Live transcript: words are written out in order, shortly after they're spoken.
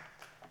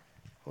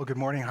Well, good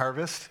morning,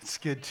 Harvest. It's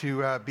good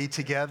to be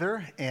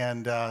together,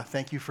 and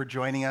thank you for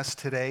joining us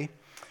today.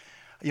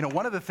 You know,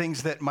 one of the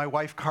things that my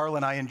wife Carla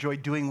and I enjoy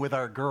doing with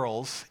our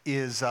girls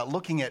is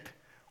looking at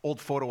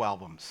old photo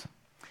albums.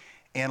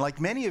 And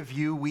like many of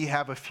you, we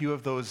have a few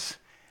of those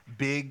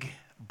big,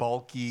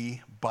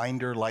 bulky,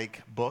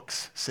 binder-like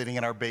books sitting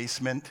in our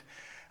basement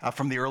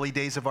from the early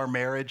days of our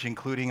marriage,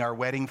 including our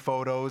wedding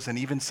photos, and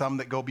even some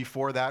that go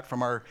before that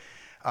from our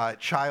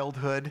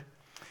childhood.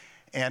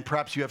 And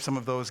perhaps you have some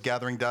of those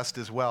gathering dust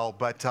as well.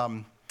 But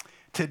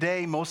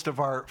today, most of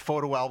our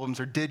photo albums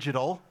are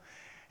digital,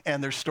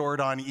 and they're stored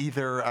on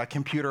either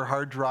computer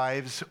hard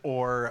drives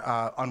or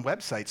on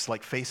websites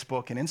like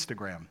Facebook and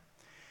Instagram.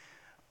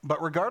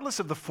 But regardless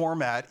of the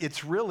format,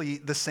 it's really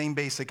the same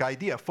basic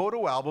idea.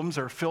 Photo albums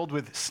are filled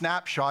with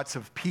snapshots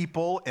of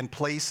people and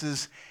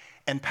places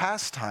and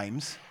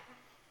pastimes,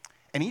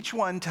 and each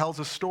one tells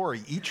a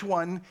story. Each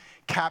one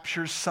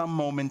captures some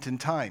moment in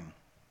time.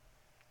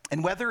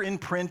 And whether in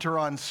print or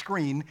on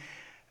screen,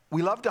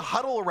 we love to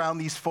huddle around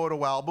these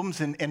photo albums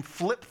and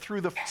flip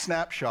through the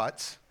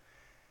snapshots.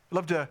 We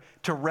love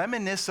to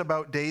reminisce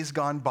about days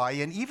gone by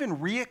and even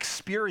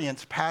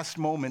re-experience past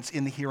moments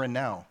in the here and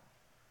now.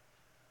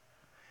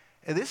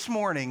 And this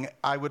morning,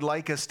 I would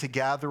like us to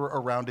gather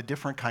around a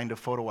different kind of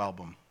photo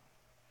album.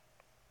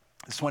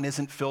 This one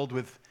isn't filled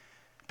with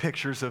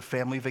pictures of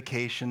family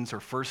vacations or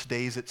first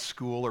days at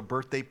school or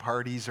birthday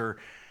parties or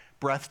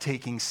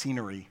breathtaking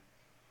scenery.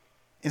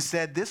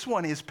 Instead, this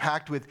one is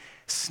packed with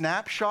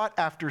snapshot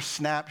after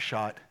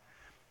snapshot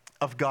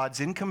of God's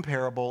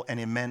incomparable and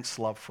immense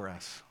love for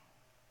us.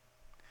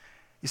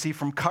 You see,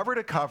 from cover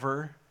to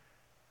cover,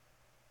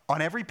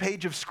 on every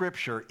page of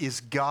Scripture is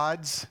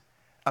God's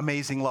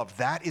amazing love.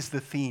 That is the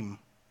theme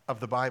of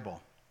the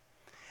Bible.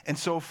 And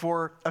so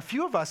for a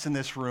few of us in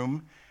this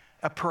room,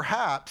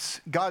 perhaps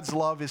God's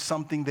love is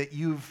something that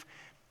you've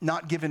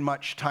not given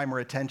much time or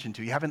attention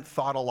to. You haven't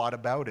thought a lot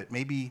about it.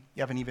 Maybe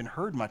you haven't even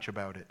heard much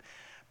about it.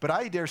 But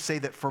I dare say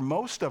that for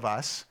most of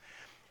us,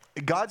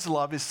 God's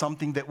love is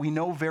something that we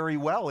know very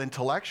well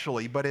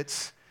intellectually, but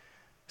it's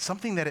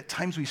something that at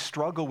times we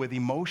struggle with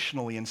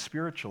emotionally and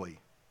spiritually.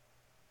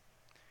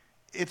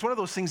 It's one of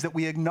those things that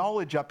we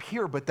acknowledge up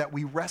here, but that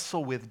we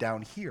wrestle with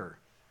down here.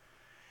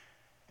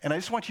 And I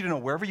just want you to know,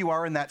 wherever you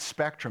are in that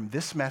spectrum,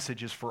 this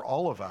message is for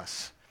all of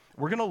us.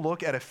 We're going to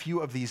look at a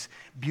few of these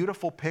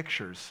beautiful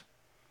pictures.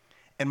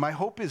 And my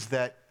hope is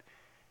that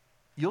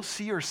you'll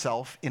see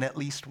yourself in at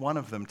least one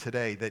of them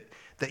today,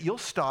 that you'll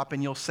stop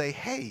and you'll say,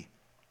 hey,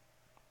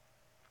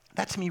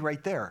 that's me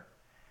right there.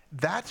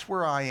 That's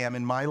where I am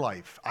in my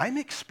life. I'm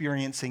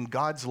experiencing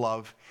God's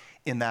love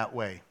in that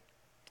way.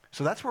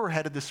 So that's where we're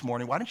headed this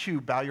morning. Why don't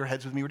you bow your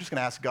heads with me? We're just going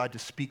to ask God to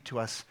speak to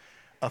us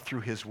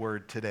through his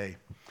word today.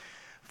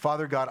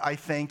 Father God, I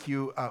thank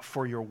you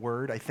for your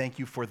word. I thank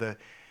you for the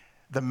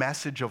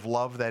message of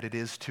love that it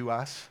is to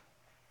us.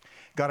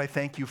 God, I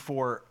thank you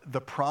for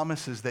the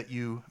promises that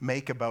you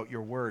make about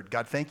your word.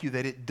 God, thank you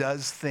that it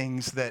does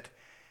things that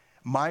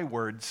my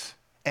words,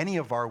 any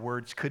of our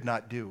words, could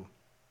not do.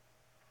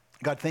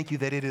 God, thank you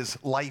that it is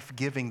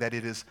life-giving, that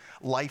it is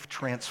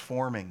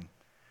life-transforming,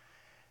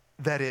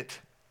 that it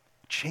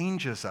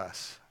changes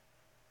us.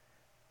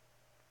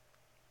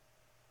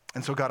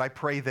 And so, God, I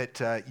pray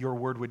that your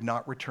word would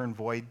not return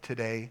void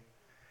today.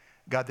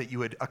 God, that you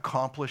would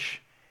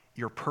accomplish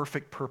your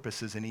perfect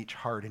purposes in each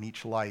heart, in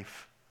each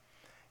life.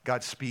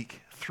 God,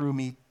 speak through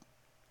me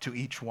to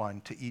each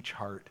one, to each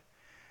heart.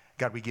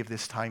 God, we give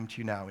this time to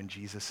you now in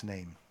Jesus'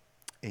 name.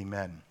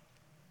 Amen.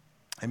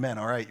 Amen.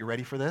 All right, you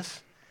ready for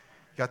this?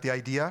 Got the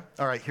idea?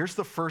 All right, here's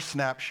the first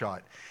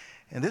snapshot.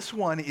 And this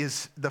one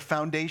is the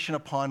foundation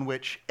upon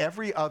which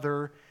every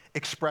other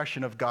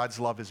expression of God's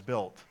love is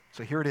built.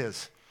 So here it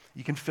is.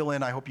 You can fill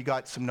in. I hope you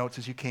got some notes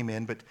as you came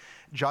in, but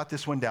jot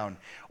this one down.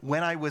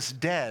 When I was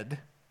dead,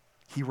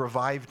 he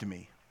revived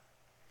me.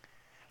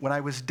 When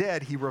I was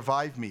dead, he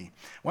revived me.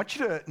 I want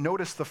you to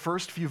notice the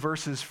first few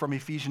verses from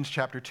Ephesians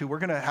chapter 2. We're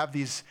going to have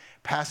these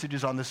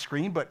passages on the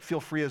screen, but feel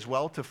free as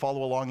well to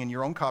follow along in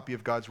your own copy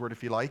of God's word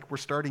if you like. We're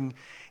starting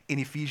in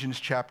Ephesians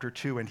chapter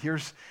 2, and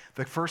here's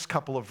the first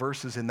couple of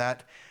verses in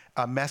that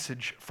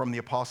message from the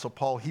Apostle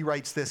Paul. He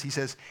writes this. He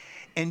says,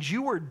 "And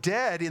you were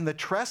dead in the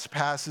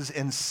trespasses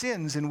and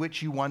sins in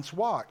which you once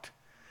walked,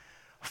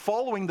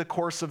 following the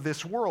course of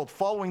this world,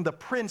 following the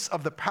prince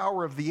of the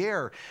power of the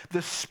air,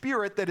 the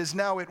spirit that is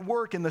now at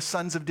work in the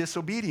sons of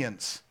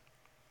disobedience,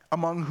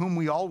 among whom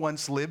we all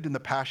once lived in the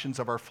passions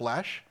of our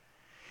flesh,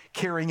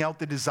 carrying out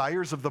the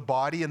desires of the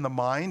body and the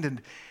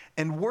mind,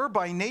 and were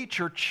by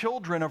nature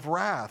children of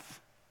wrath,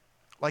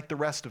 like the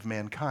rest of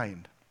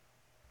mankind."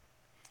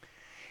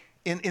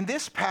 In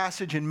this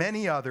passage and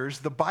many others,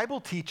 the Bible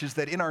teaches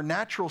that in our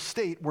natural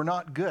state, we're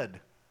not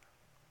good.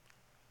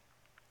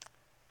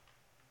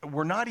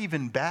 We're not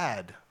even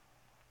bad.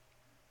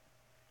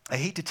 I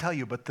hate to tell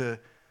you, but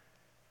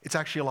it's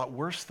actually a lot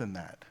worse than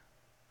that.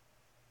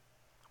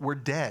 We're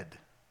dead.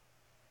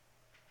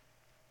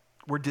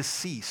 We're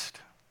deceased.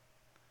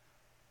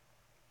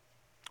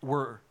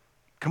 We're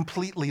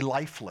completely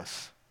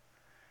lifeless.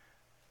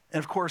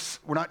 And of course,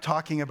 we're not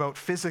talking about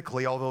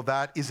physically, although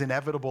that is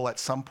inevitable at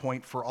some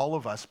point for all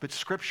of us. But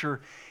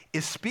Scripture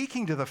is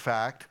speaking to the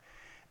fact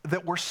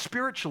that we're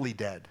spiritually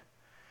dead.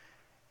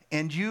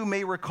 And you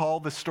may recall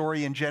the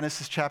story in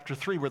Genesis chapter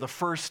 3 where the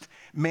first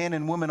man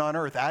and woman on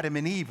earth, Adam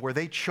and Eve, where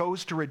they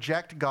chose to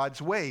reject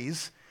God's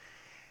ways.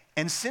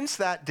 And since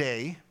that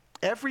day,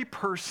 every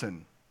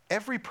person,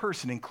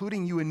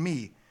 including you and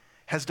me,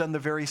 has done the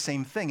very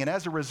same thing. And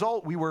as a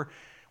result, we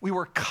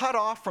were cut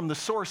off from the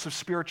source of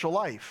spiritual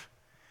life.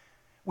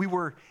 We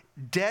were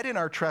dead in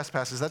our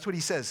trespasses. That's what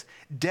he says.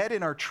 Dead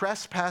in our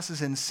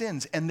trespasses and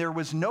sins. And there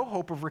was no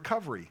hope of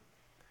recovery.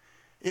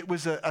 It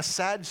was a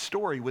sad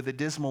story with a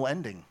dismal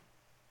ending.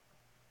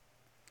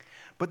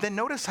 But then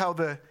notice how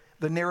the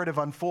narrative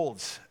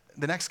unfolds.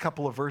 The next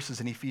couple of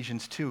verses in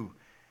Ephesians 2,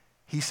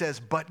 he says,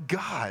 But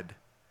God,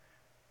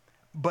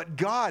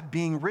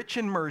 being rich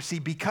in mercy,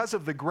 because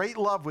of the great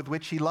love with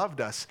which he loved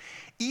us,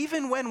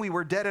 even when we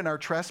were dead in our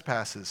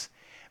trespasses,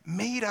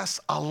 made us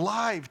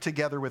alive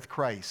together with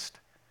Christ.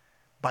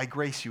 By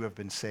grace you have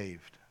been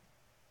saved.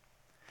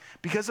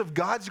 Because of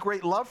God's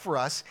great love for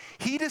us,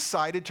 he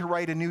decided to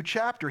write a new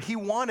chapter. He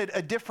wanted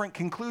a different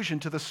conclusion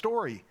to the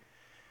story.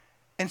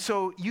 And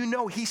so,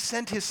 he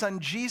sent his son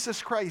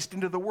Jesus Christ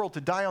into the world to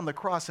die on the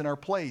cross in our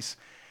place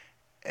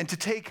and to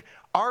take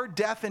our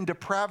death and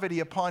depravity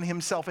upon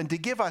himself and to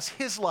give us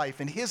his life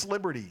and his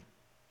liberty.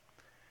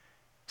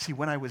 See,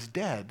 when I was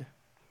dead,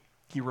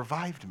 he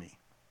revived me.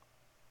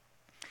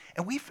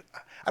 And I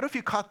don't know if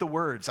you caught the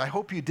words. I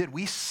hope you did.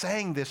 We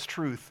sang this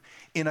truth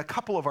in a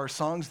couple of our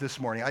songs this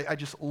morning. I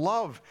just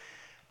love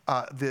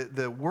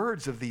the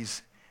words of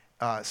these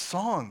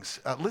songs.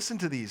 Listen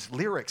to these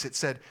lyrics. It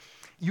said,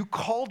 You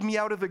called me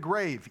out of the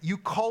grave. You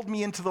called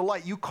me into the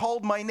light. You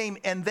called my name,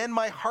 and then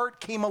my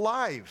heart came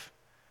alive.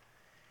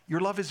 Your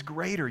love is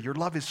greater. Your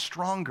love is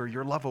stronger.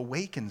 Your love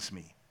awakens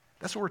me.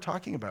 That's what we're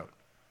talking about.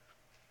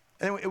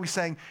 And we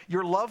sang,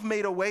 Your love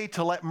made a way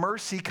to let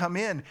mercy come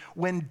in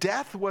when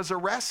death was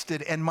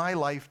arrested and my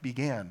life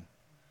began.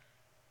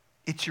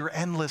 It's your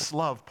endless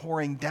love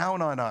pouring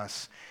down on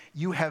us.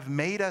 You have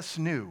made us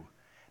new.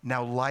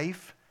 Now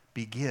life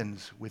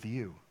begins with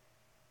you.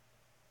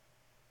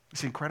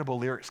 It's incredible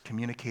lyrics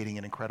communicating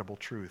an incredible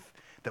truth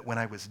that when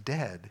I was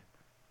dead,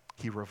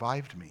 he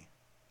revived me.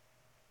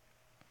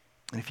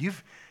 And if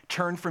you've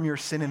turned from your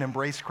sin and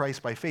embraced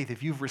Christ by faith,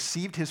 if you've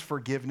received his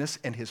forgiveness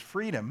and his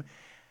freedom,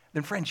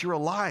 then friends, you're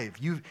alive.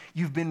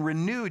 You've been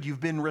renewed. You've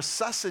been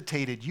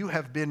resuscitated. You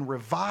have been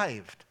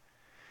revived.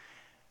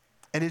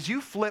 And as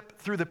you flip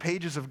through the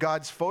pages of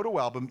God's photo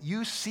album,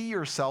 you see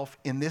yourself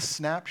in this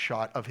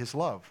snapshot of his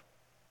love.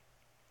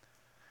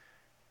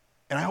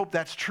 And I hope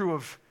that's true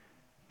of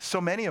so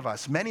many of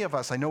us. Many of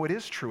us, I know it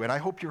is true. And I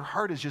hope your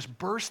heart is just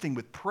bursting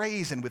with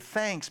praise and with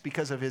thanks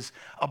because of his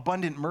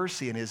abundant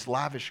mercy and his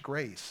lavish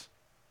grace.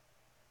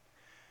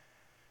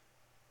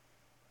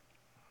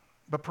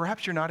 But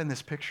perhaps you're not in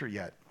this picture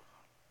yet.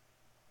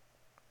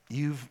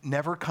 You've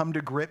never come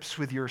to grips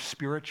with your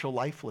spiritual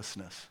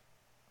lifelessness.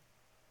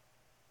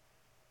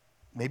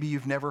 Maybe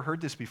you've never heard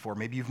this before.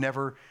 Maybe you've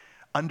never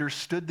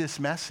understood this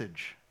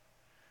message.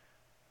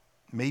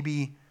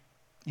 Maybe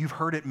you've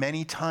heard it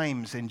many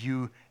times and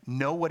you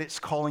know what it's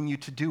calling you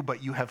to do,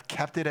 but you have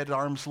kept it at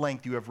arm's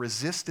length. You have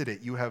resisted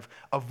it. You have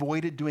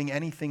avoided doing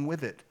anything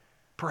with it,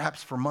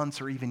 perhaps for months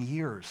or even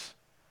years.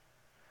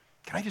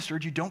 Can I just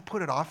urge you, don't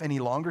put it off any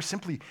longer.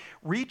 Simply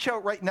reach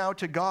out right now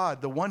to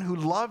God, the one who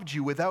loved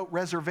you without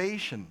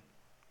reservation.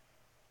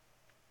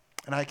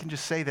 And I can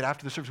just say that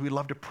after the service, we'd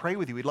love to pray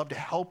with you. We'd love to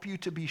help you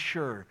to be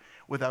sure,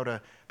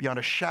 beyond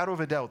a shadow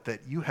of a doubt,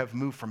 that you have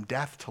moved from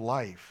death to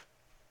life.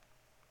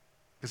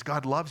 Because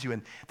God loves you,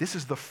 and this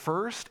is the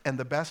first and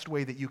the best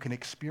way that you can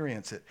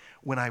experience it.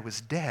 When I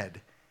was dead,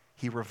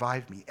 he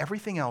revived me.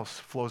 Everything else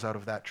flows out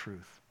of that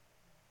truth.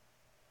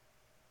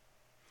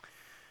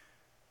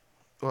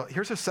 Well,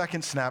 here's a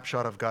second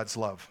snapshot of God's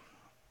love.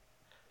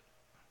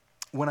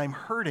 When I'm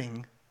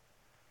hurting,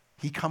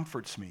 he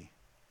comforts me.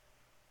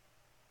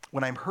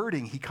 When I'm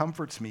hurting, he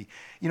comforts me.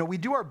 We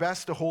do our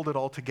best to hold it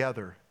all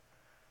together.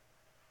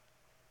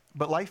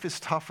 But life is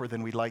tougher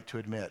than we'd like to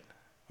admit.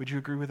 Would you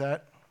agree with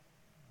that?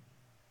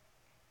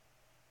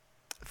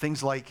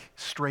 Things like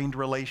strained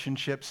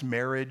relationships,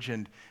 marriage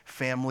and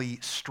family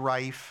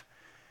strife,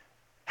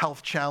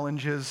 health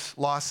challenges,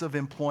 loss of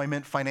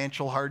employment,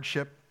 financial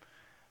hardship,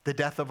 the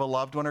death of a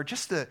loved one, or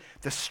just the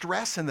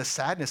stress and the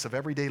sadness of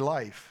everyday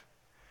life.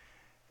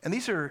 And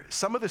these are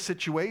some of the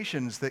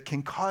situations that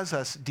can cause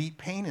us deep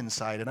pain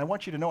inside. And I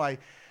want you to know, I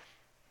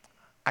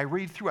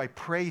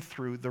pray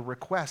through the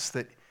requests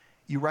that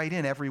you write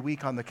in every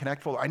week on the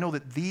Connect folder. I know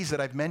that these that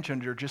I've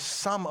mentioned are just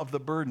some of the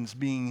burdens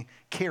being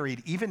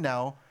carried, even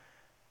now,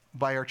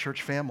 by our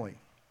church family.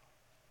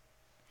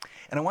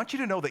 And I want you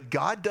to know that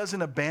God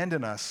doesn't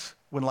abandon us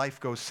when life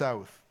goes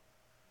south.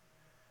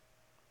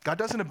 God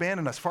doesn't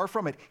abandon us, far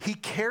from it. He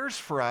cares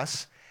for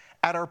us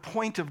at our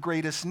point of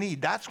greatest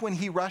need. That's when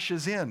he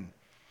rushes in.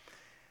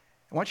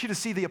 I want you to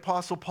see the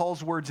Apostle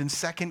Paul's words in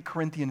 2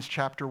 Corinthians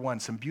chapter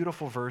 1, some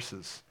beautiful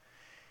verses.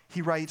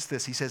 he writes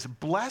this. He says,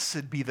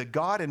 "Blessed be the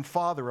God and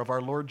Father of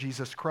our Lord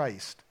Jesus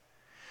Christ,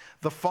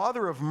 the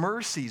Father of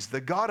mercies,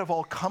 the God of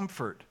all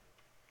comfort,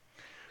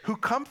 who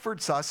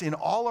comforts us in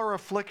all our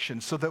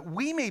affliction, so that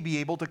we may be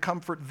able to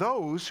comfort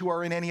those who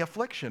are in any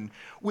affliction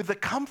with the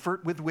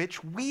comfort with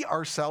which we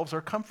ourselves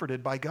are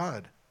comforted by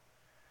God.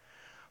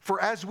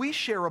 For as we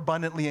share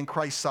abundantly in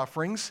Christ's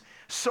sufferings,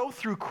 so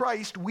through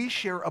Christ we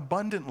share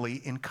abundantly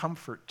in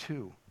comfort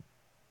too."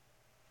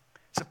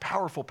 It's a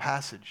powerful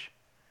passage.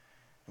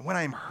 And when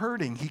I'm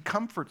hurting, he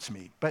comforts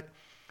me. But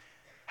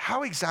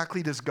how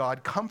exactly does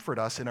God comfort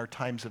us in our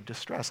times of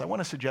distress? I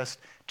want to suggest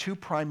two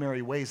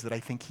primary ways that I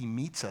think he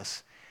meets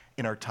us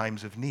in our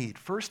times of need.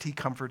 First, he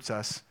comforts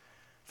us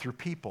through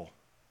people.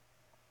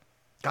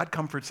 God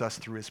comforts us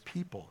through his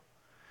people.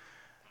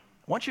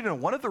 I want you to know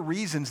one of the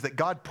reasons that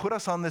God put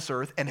us on this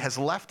earth and has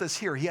left us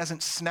here, he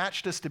hasn't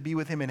snatched us to be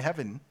with him in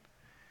heaven,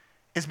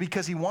 is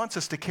because he wants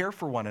us to care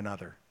for one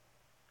another.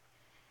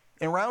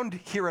 And around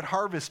here at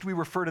Harvest, we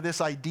refer to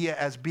this idea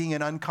as being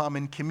an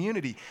uncommon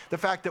community. The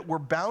fact that we're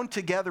bound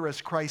together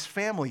as Christ's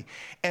family.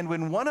 And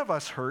when one of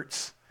us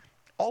hurts,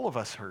 all of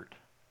us hurt.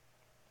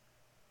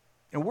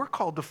 And we're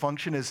called to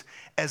function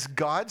as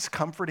God's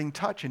comforting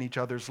touch in each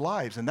other's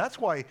lives. And that's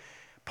why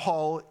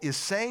Paul is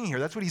saying here,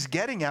 that's what he's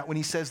getting at when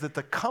he says that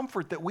the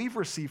comfort that we've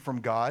received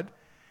from God,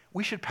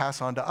 we should pass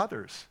on to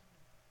others.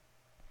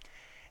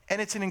 And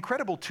it's an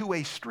incredible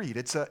two-way street.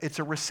 It's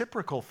a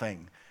reciprocal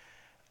thing.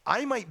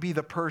 I might be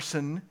the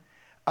person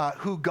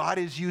who God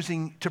is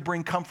using to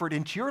bring comfort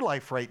into your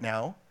life right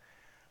now,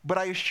 but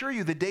I assure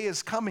you the day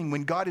is coming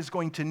when God is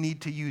going to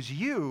need to use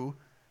you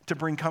to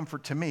bring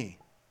comfort to me.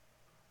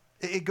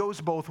 It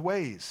goes both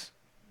ways.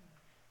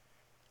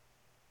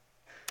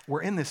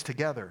 We're in this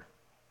together.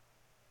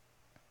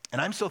 And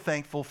I'm so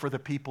thankful for the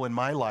people in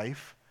my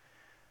life,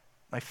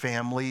 my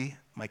family,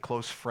 my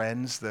close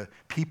friends, the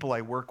people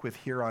I work with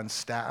here on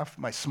staff,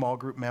 my small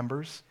group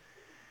members,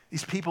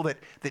 these people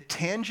that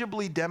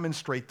tangibly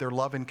demonstrate their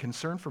love and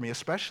concern for me,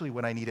 especially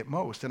when I need it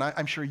most. And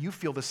I'm sure you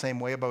feel the same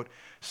way about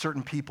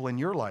certain people in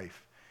your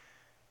life.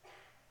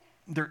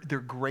 They're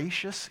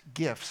gracious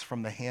gifts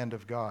from the hand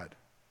of God.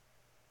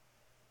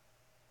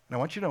 And I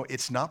want you to know,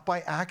 it's not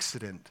by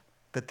accident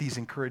that these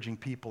encouraging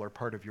people are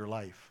part of your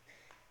life.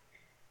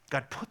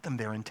 God put them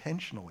there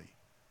intentionally.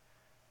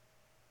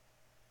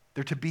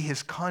 They're to be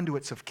his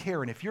conduits of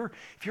care. And if you're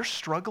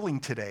struggling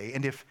today,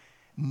 and if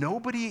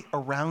nobody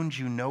around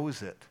you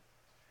knows it,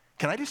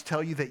 can I just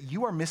tell you that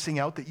you are missing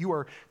out, that you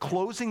are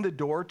closing the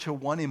door to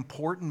one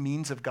important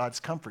means of God's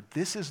comfort.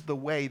 This is the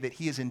way that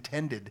he is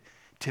intended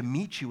to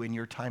meet you in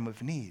your time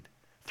of need,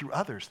 through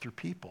others, through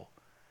people.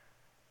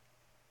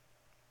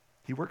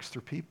 He works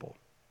through people.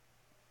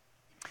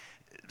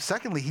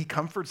 Secondly, he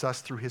comforts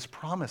us through his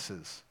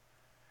promises.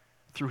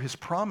 Through his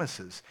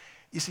promises.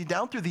 You see,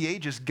 down through the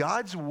ages,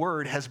 God's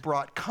word has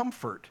brought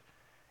comfort,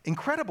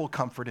 incredible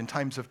comfort in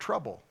times of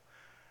trouble.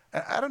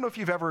 I don't know if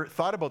you've ever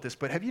thought about this,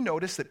 but have you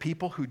noticed that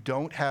people who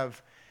don't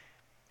have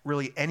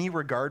really any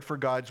regard for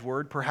God's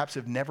word, perhaps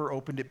have never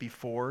opened it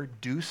before,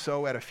 do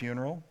so at a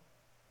funeral?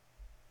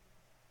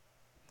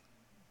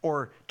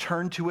 Or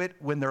turn to it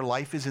when their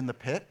life is in the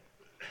pit?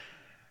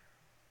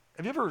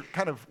 Have you ever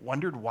kind of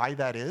wondered why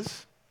that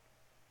is?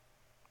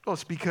 Well,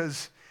 it's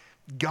because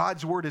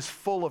God's word is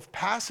full of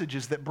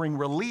passages that bring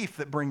relief,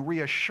 that bring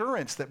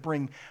reassurance, that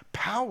bring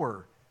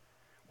power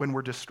when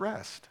we're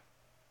distressed.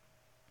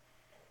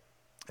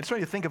 I just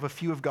want you to think of a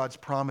few of God's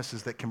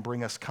promises that can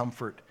bring us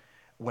comfort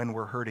when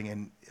we're hurting.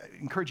 And I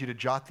encourage you to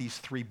jot these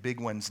three big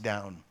ones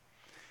down.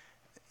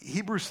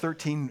 Hebrews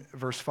 13,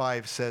 verse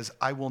 5 says,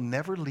 "I will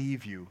never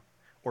leave you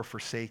or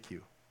forsake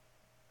you."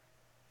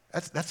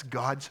 That's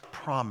God's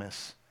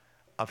promise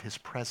of his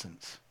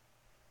presence.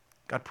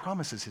 God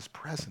promises his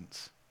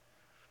presence.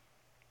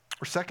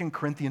 Or 2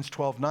 Corinthians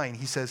 12:9,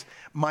 he says,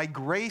 "My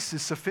grace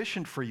is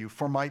sufficient for you,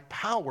 for my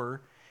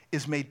power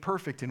is made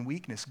perfect in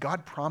weakness."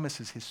 God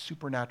promises his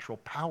supernatural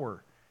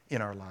power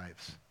in our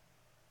lives.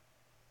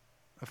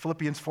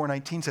 Philippians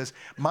 4:19 says,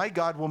 "My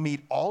God will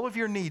meet all of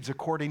your needs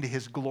according to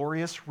his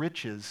glorious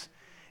riches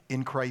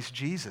in Christ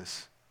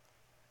Jesus."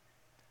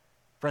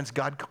 Friends,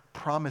 God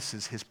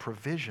promises his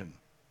provision.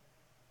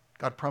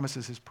 God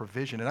promises his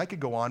provision. And I could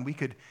go on. We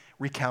could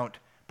recount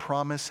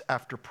promise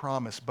after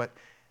promise, but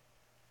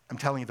I'm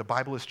telling you, the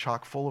Bible is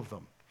chock full of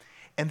them.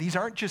 And these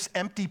aren't just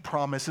empty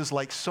promises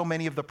like so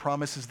many of the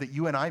promises that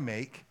you and I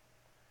make,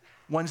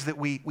 ones that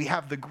we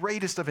have the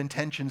greatest of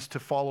intentions to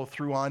follow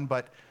through on,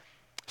 but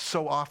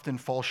so often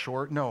fall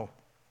short. No.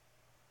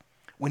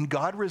 When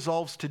God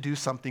resolves to do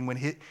something, when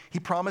he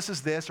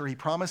promises this or he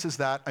promises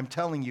that, I'm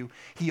telling you,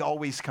 he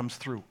always comes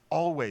through.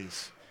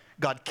 Always.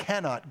 God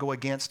cannot go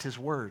against his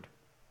word.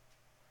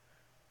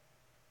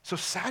 So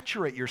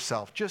saturate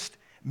yourself. Just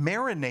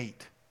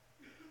marinate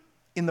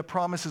in the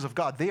promises of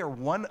God. They are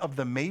one of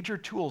the major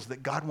tools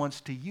that God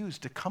wants to use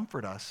to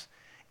comfort us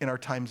in our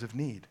times of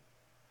need.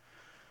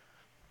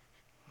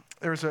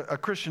 There's a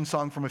Christian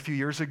song from a few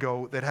years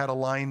ago that had a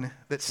line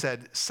that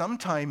said,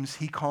 "Sometimes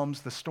he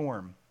calms the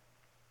storm,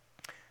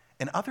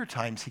 and other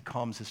times he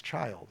calms his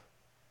child."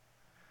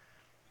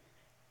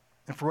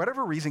 And for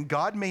whatever reason,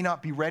 God may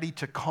not be ready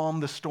to calm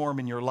the storm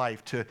in your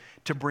life,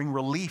 to bring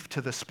relief to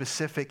the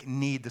specific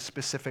need, the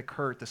specific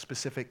hurt, the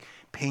specific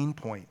pain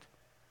point.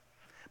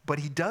 But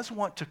he does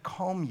want to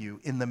calm you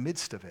in the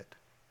midst of it.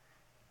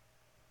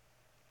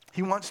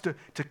 He wants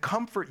to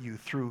comfort you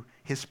through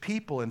his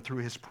people and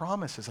through his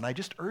promises. And I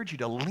just urge you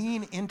to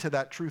lean into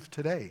that truth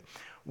today.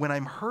 When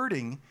I'm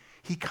hurting,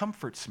 he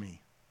comforts me.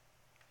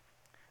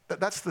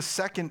 That's the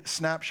second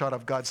snapshot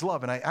of God's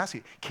love. And I ask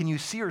you, can you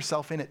see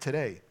yourself in it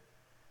today?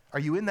 Are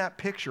you in that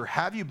picture?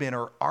 Have you been,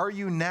 or are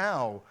you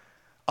now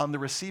on the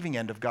receiving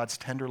end of God's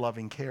tender,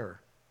 loving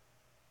care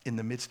in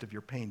the midst of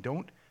your pain?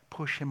 Don't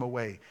push him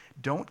away.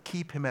 Don't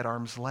keep him at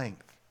arm's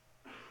length.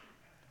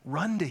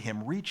 Run to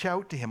him, reach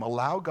out to him,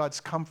 allow God's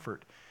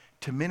comfort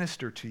to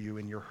minister to you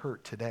in your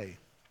hurt today.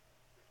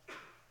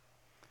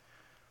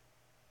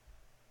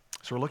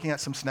 So we're looking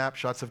at some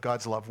snapshots of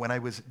God's love. When I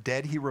was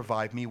dead, he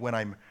revived me. When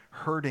I'm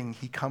hurting,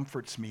 he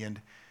comforts me. And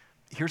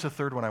here's a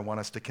third one I want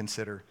us to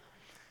consider.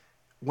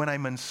 When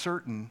I'm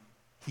uncertain,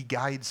 he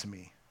guides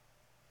me.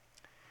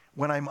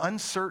 When I'm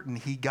uncertain,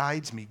 he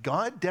guides me.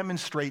 God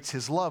demonstrates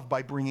his love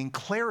by bringing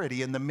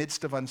clarity in the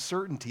midst of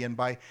uncertainty and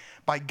by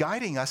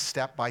guiding us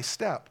step by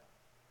step.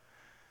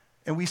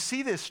 And we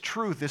see this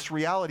truth, this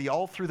reality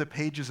all through the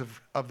pages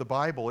of the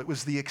Bible. It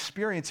was the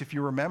experience, if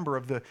you remember,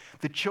 of the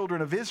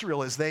children of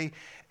Israel as they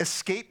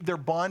escaped their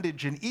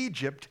bondage in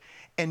Egypt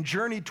and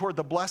journeyed toward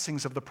the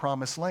blessings of the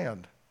promised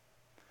land.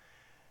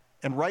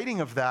 And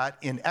writing of that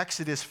in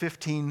Exodus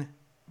 15,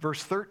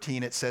 verse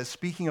 13, it says,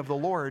 speaking of the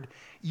Lord,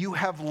 you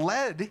have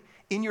led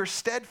in your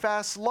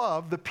steadfast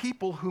love the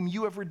people whom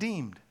you have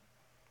redeemed.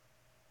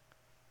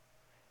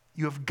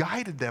 You have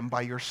guided them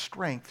by your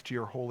strength to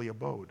your holy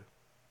abode.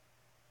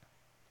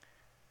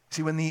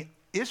 See, when the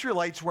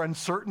Israelites were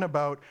uncertain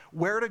about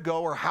where to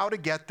go or how to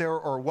get there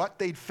or what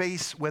they'd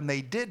face when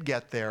they did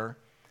get there,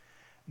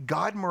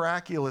 God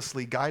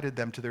miraculously guided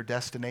them to their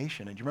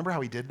destination. And do you remember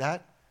how he did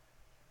that?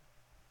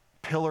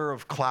 Pillar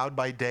of cloud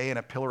by day and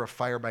a pillar of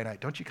fire by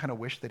night. Don't you kind of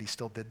wish that he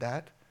still did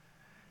that?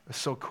 It was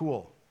so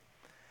cool.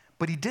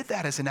 But he did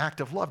that as an act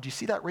of love. Do you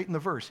see that right in the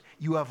verse?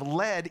 You have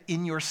led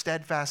in your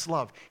steadfast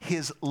love.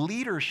 His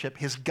leadership,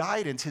 his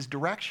guidance, his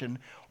direction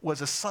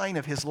was a sign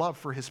of his love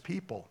for his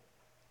people.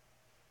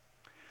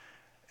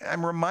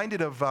 I'm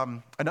reminded of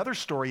another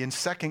story in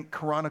 2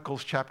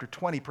 Chronicles chapter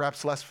 20,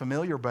 perhaps less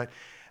familiar, but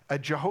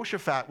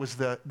Jehoshaphat was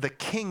the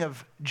king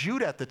of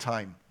Judah at the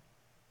time.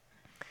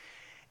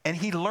 And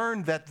he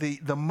learned that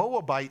the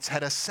Moabites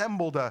had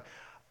assembled a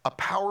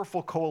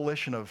powerful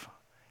coalition of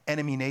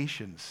enemy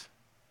nations.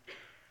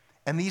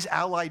 And these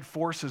allied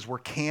forces were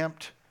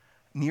camped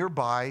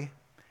nearby,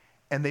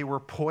 and they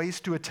were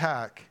poised to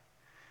attack.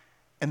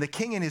 And the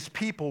king and his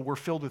people were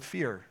filled with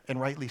fear,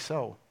 and rightly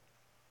so.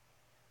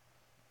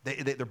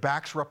 Their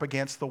backs were up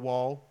against the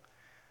wall.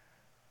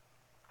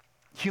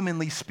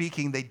 Humanly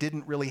speaking, they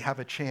didn't really have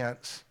a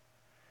chance.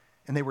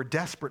 And they were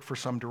desperate for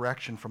some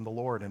direction from the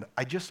Lord. And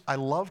I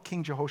love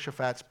King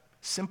Jehoshaphat's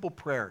simple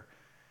prayer.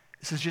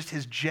 This is just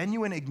his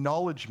genuine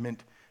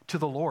acknowledgement to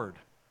the Lord.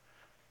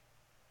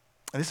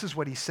 And this is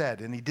what he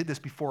said. And he did this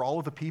before all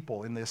of the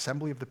people in the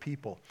assembly of the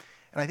people.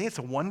 And I think it's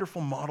a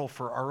wonderful model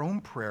for our own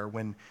prayer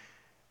when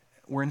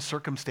we're in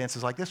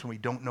circumstances like this, when we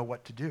don't know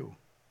what to do.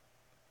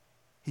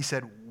 He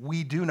said,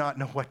 we do not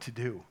know what to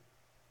do.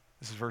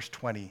 This is verse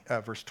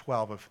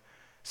 12 of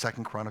 2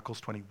 Chronicles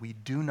 20. We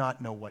do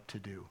not know what to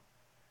do,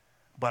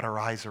 but our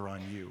eyes are on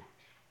you.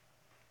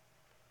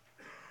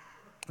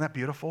 Isn't that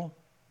beautiful?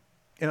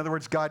 In other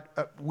words, God,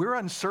 we're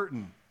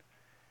uncertain,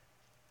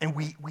 and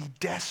we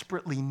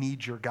desperately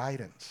need your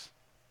guidance.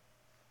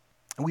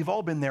 And we've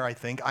all been there, I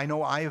think. I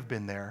know I have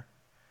been there.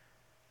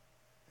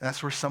 And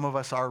that's where some of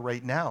us are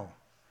right now.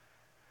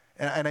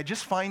 And I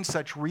just find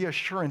such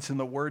reassurance in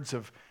the words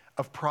of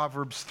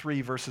Proverbs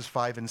 3, verses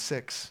 5 and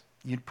 6.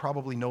 You'd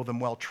probably know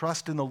them well.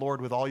 Trust in the Lord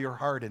with all your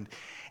heart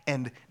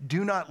and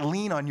do not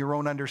lean on your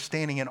own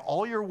understanding. In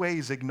all your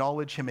ways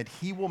acknowledge him, and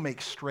he will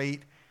make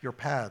straight your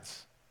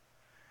paths.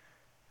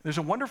 There's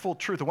a wonderful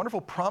truth, a wonderful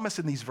promise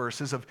in these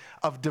verses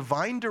of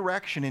divine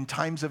direction in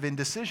times of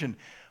indecision.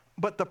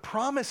 But the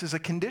promise is a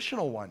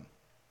conditional one.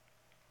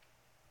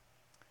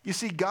 You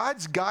see,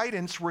 God's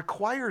guidance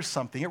requires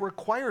something. It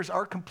requires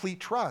our complete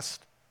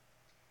trust.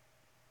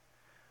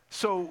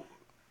 So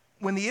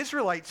when the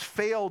Israelites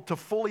failed to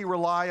fully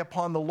rely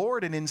upon the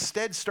Lord and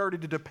instead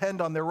started to depend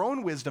on their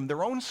own wisdom,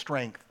 their own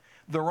strength,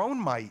 their own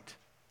might,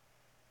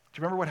 do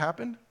you remember what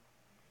happened?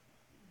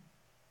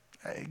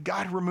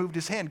 God removed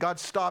his hand. God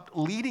stopped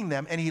leading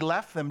them, and he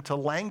left them to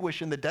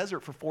languish in the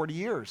desert for 40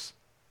 years.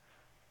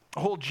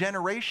 A whole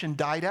generation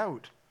died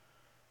out.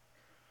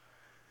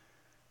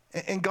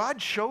 And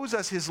God shows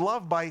us his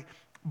love by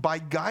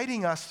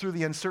guiding us through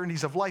the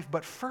uncertainties of life.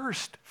 But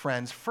first,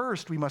 friends,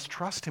 we must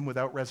trust him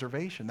without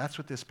reservation. That's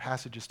what this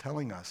passage is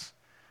telling us.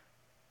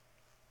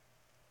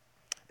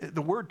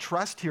 The word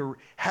trust here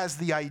has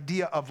the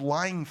idea of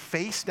lying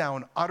face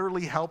down,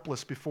 utterly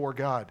helpless before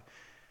God.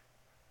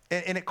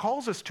 And it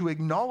calls us to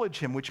acknowledge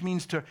him, which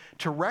means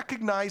to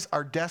recognize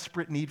our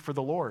desperate need for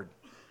the Lord.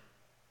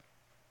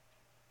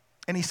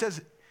 And he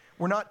says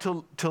we're not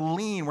to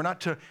lean, we're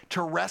not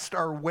to rest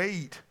our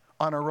weight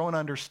on our own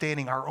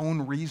understanding, our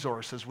own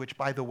resources, which,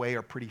 by the way,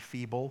 are pretty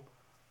feeble,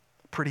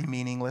 pretty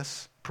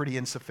meaningless, pretty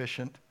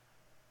insufficient.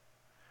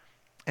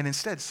 And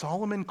instead,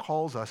 Solomon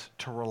calls us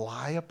to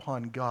rely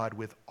upon God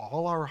with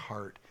all our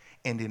heart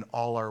and in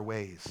all our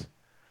ways.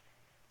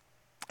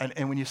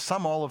 And when you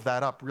sum all of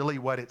that up, really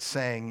what it's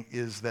saying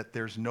is that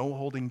there's no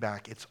holding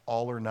back. It's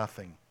all or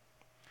nothing.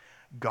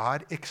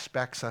 God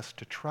expects us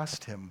to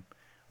trust him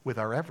with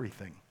our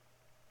everything.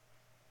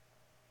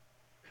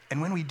 And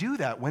when we do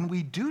that, when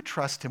we do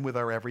trust him with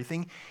our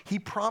everything, he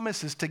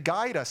promises to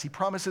guide us. He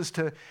promises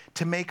to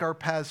make our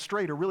paths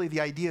straight, or really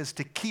the idea is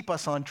to keep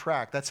us on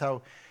track. That's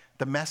how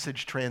the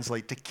Message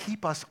translates, to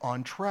keep us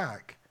on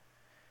track.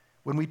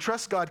 When we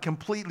trust God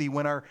completely,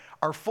 when our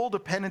full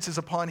dependence is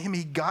upon him,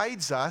 he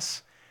guides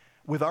us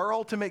with our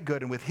ultimate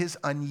good and with his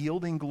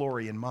unyielding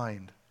glory in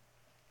mind.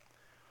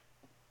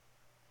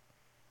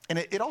 And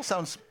it all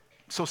sounds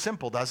so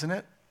simple, doesn't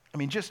it? I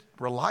mean, just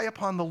rely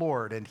upon the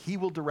Lord and he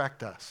will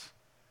direct us.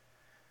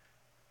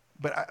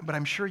 But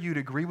I'm sure you'd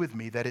agree with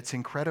me that it's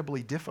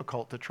incredibly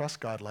difficult to trust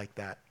God like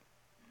that,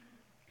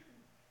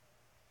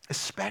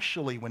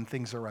 especially when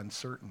things are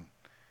uncertain,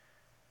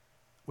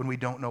 when we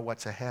don't know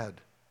what's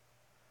ahead.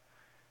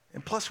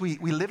 And plus, we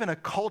live in a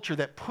culture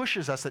that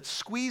pushes us, that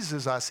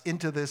squeezes us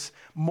into this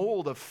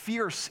mold of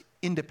fierce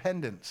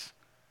independence.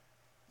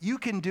 You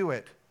can do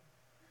it.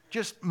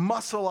 Just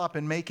muscle up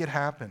and make it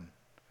happen.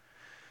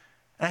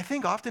 And I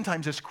think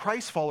oftentimes as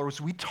Christ followers,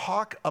 we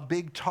talk a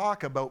big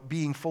talk about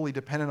being fully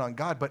dependent on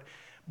God, but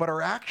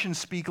our actions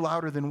speak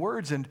louder than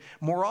words, and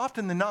more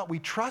often than not, we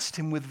trust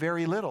him with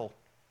very little.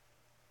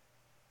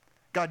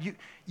 God,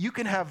 you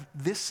can have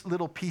this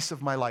little piece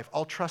of my life.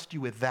 I'll trust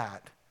you with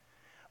that.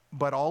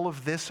 But all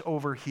of this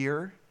over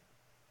here,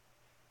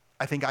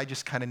 I think I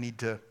just kind of need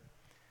to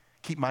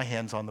keep my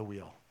hands on the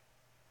wheel.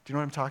 Do you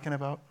know what I'm talking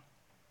about?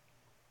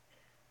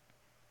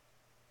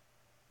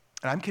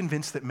 And I'm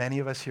convinced that many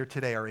of us here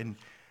today are in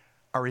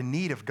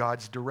need of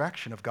God's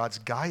direction, of God's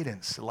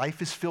guidance.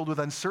 Life is filled with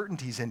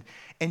uncertainties,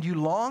 and you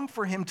long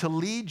for him to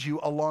lead you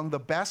along the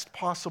best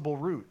possible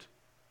route.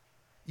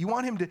 You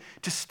want him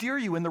to steer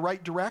you in the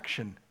right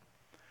direction.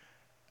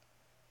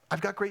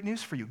 I've got great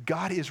news for you.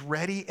 God is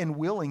ready and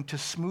willing to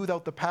smooth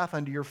out the path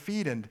under your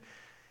feet and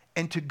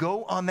to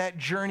go on that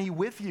journey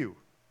with you.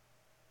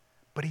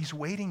 But he's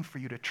waiting for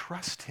you to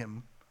trust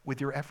him with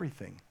your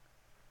everything.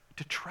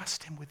 To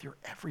trust him with your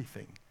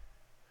everything.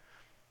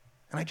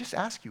 And I just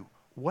ask you,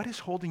 what is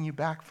holding you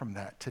back from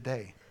that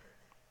today?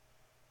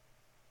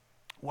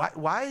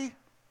 Why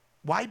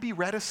be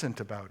reticent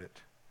about it?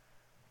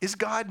 Is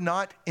God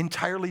not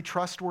entirely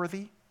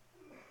trustworthy?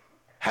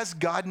 Has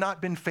God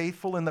not been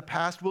faithful in the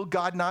past? Will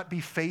God not be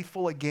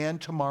faithful again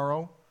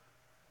tomorrow?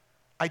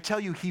 I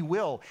tell you, he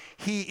will.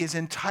 He is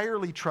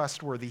entirely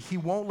trustworthy. He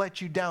won't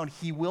let you down.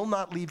 He will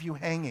not leave you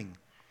hanging.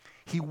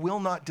 He will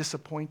not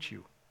disappoint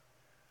you.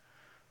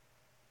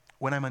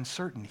 When I'm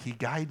uncertain, he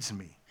guides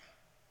me.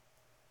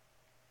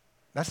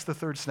 That's the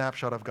third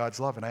snapshot of God's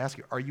love. And I ask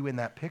you, are you in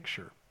that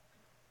picture?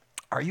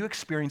 Are you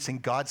experiencing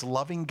God's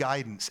loving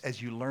guidance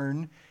as you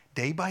learn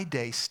day by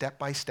day, step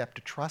by step,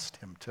 to trust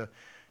him, to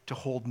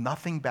hold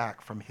nothing back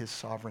from his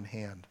sovereign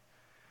hand?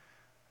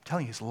 I'm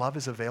telling you, his love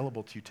is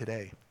available to you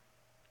today.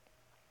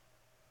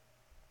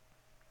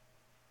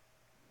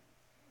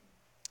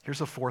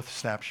 Here's a fourth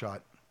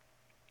snapshot.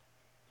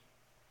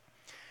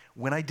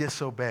 When I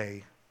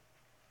disobey,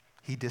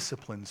 he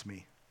disciplines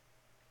me.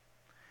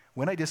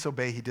 When I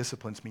disobey, he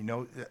disciplines me.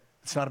 No,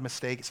 it's not a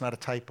mistake. It's not a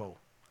typo.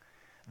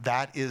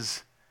 That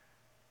is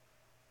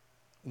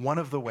one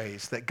of the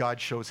ways that God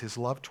shows his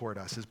love toward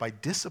us, is by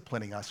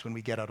disciplining us when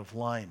we get out of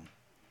line.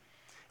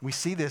 We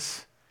see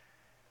this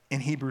in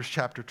Hebrews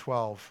chapter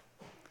 12.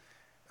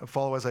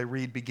 Follow as I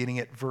read, beginning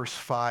at verse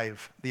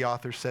 5. The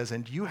author says,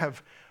 "And you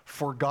have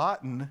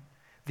forgotten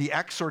the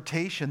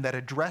exhortation that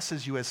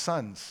addresses you as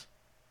sons.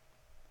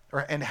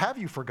 And have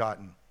you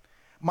forgotten?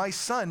 My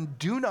son,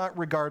 do not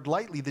regard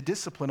lightly the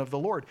discipline of the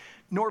Lord,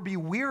 nor be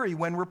weary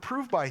when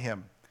reproved by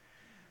him.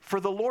 For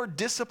the Lord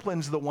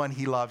disciplines the one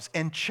he loves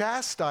and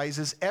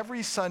chastises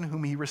every son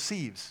whom he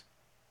receives.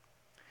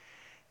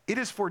 It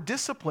is for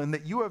discipline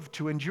that you have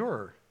to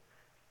endure.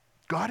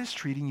 God is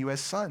treating you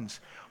as sons.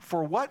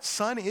 For what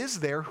son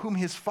is there whom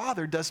his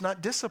father does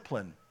not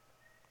discipline?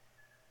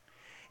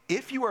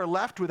 If you are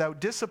left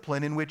without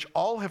discipline in which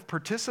all have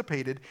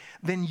participated,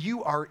 then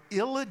you are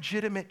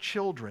illegitimate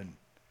children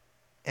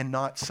and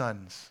not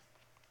sons."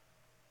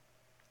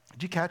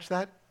 Did you catch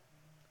that?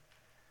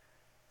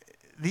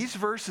 These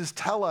verses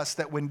tell us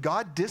that when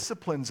God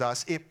disciplines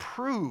us, it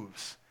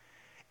proves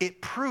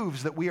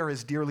that we are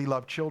his dearly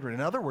loved children.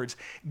 In other words,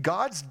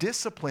 God's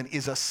discipline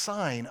is a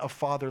sign of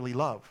fatherly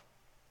love.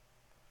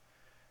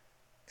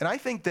 And I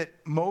think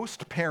that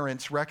most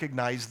parents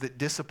recognize that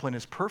discipline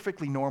is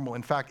perfectly normal.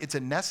 In fact, it's a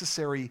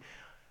necessary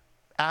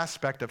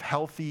aspect of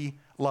healthy,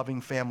 loving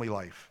family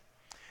life.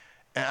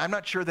 And I'm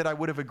not sure that I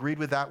would have agreed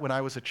with that when I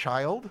was a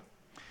child,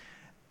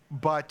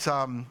 but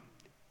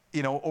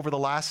over the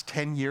last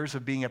 10 years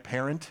of being a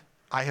parent,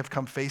 I have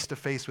come face to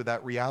face with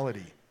that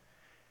reality.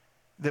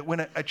 That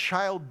when a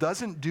child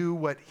doesn't do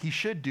what he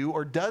should do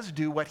or does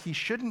do what he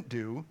shouldn't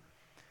do,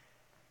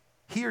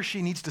 he or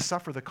she needs to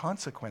suffer the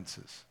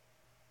consequences,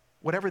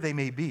 whatever they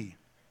may be.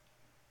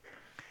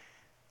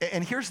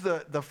 And here's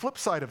the flip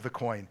side of the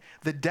coin.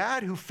 The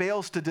dad who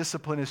fails to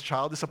discipline his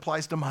child, this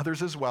applies to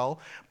mothers as well,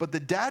 but the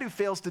dad who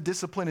fails to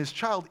discipline his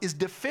child is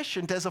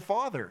deficient as a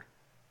father.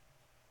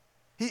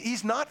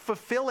 He's not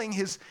fulfilling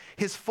his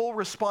full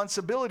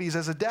responsibilities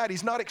as a dad.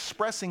 He's not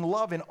expressing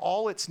love in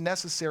all its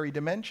necessary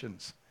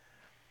dimensions.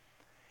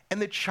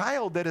 And the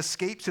child that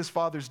escapes his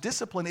father's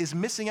discipline is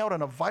missing out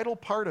on a vital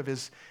part of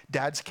his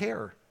dad's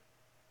care.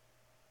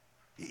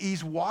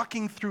 He's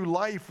walking through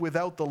life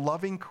without the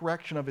loving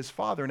correction of his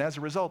father, and as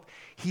a result,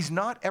 he's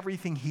not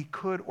everything he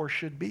could or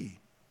should be.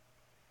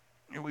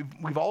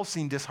 We've all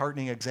seen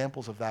disheartening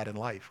examples of that in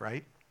life,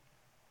 right?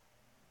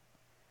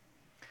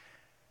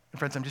 And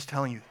friends, I'm just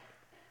telling you,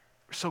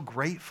 we're so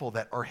grateful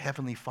that our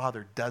Heavenly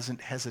Father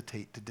doesn't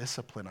hesitate to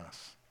discipline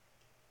us.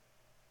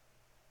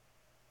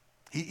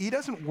 He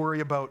doesn't worry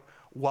about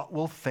what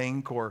we'll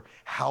think or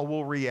how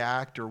we'll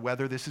react or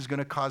whether this is going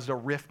to cause a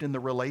rift in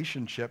the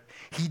relationship.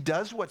 He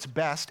does what's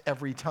best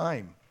every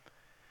time.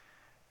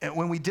 And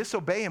when we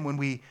disobey him, when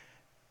we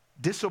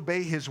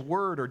disobey his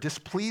word or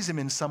displease him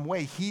in some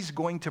way, he's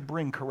going to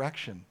bring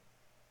correction.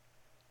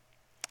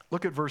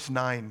 Look at verse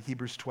 9,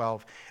 Hebrews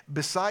 12.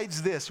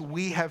 Besides this,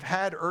 we have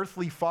had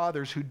earthly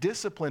fathers who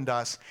disciplined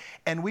us,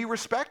 and we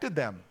respected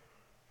them.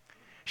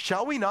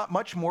 Shall we not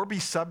much more be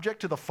subject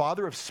to the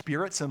Father of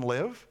spirits and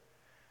live?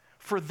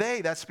 For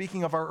they, that's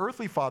speaking of our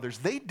earthly fathers,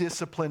 they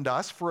disciplined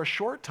us for a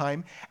short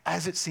time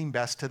as it seemed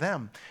best to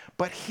them.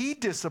 But he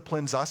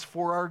disciplines us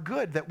for our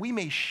good, that we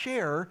may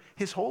share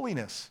his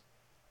holiness.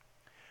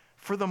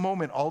 For the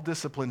moment, all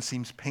discipline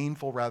seems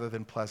painful rather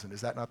than pleasant.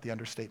 Is that not the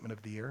understatement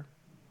of the year?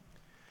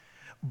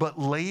 But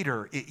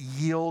later, it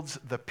yields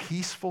the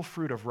peaceful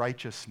fruit of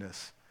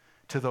righteousness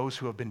to those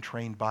who have been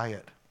trained by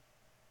it.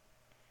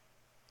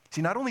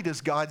 See, not only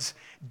does God's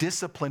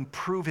discipline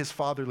prove his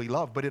fatherly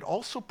love, but it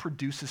also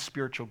produces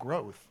spiritual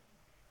growth.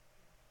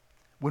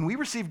 When we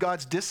receive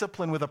God's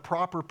discipline with a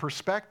proper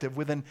perspective,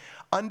 with an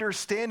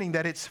understanding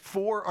that it's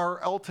for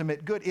our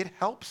ultimate good, it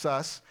helps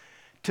us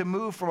to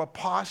move from a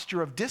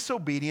posture of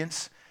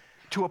disobedience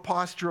to a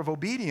posture of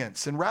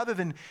obedience. And rather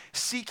than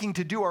seeking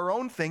to do our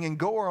own thing and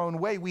go our own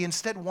way, we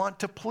instead want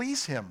to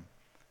please him.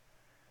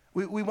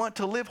 We want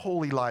to live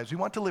holy lives. We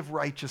want to live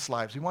righteous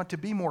lives. We want to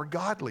be more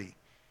godly.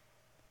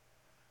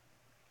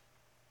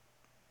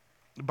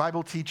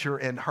 Bible teacher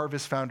and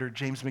Harvest founder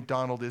James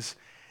MacDonald is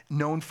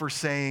known for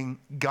saying,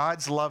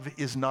 God's love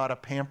is not a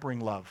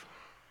pampering love.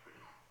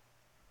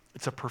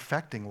 It's a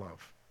perfecting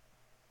love.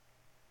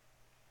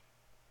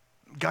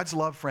 God's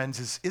love,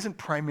 friends, isn't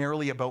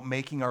primarily about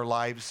making our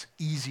lives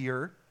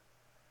easier,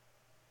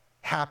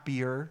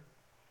 happier.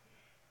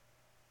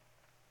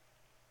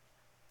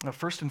 Now,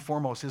 first and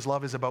foremost, his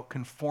love is about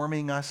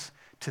conforming us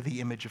to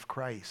the image of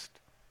Christ.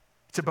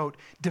 It's about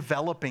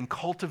developing,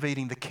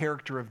 cultivating the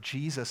character of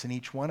Jesus in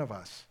each one of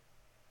us.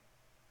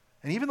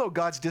 And even though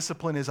God's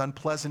discipline is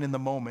unpleasant in the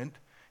moment,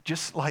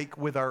 just like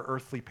with our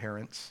earthly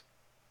parents,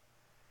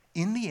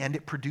 in the end,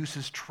 it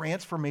produces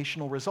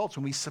transformational results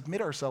when we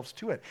submit ourselves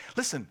to it.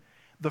 Listen,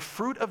 the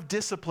fruit of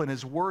discipline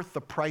is worth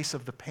the price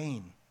of the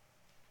pain.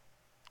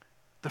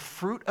 The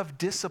fruit of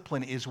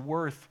discipline is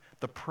worth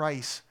the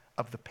price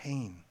of the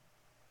pain.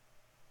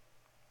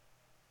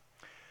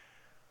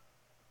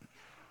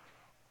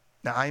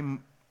 Now,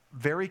 I'm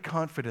very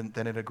confident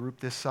that in a group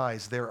this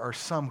size, there are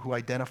some who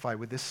identify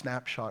with this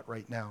snapshot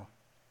right now.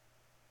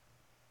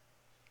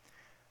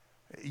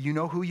 You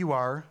know who you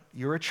are.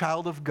 You're a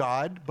child of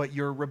God, but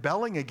you're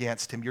rebelling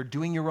against him. You're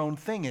doing your own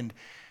thing, and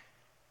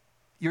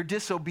your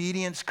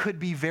disobedience could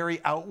be very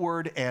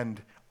outward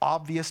and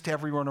obvious to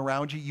everyone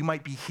around you. You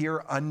might be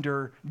here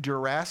under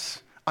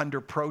duress, under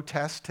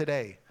protest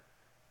today.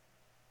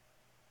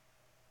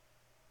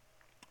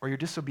 Or your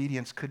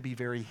disobedience could be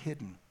very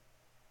hidden.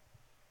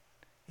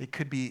 It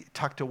could be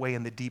tucked away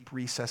in the deep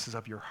recesses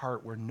of your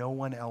heart where no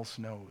one else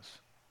knows.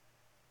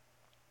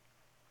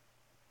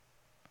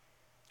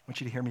 I want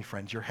you to hear me,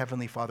 friends. Your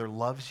Heavenly Father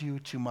loves you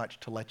too much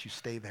to let you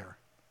stay there.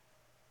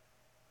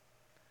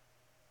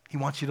 He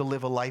wants you to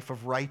live a life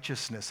of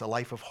righteousness, a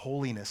life of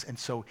holiness. And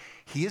so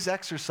he is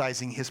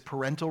exercising his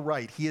parental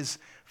right. He is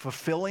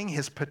fulfilling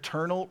his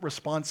paternal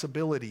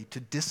responsibility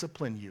to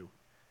discipline you.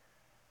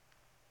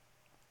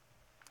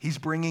 He's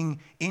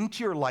bringing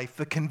into your life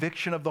the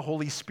conviction of the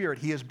Holy Spirit.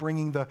 He is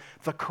bringing the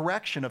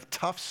correction of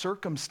tough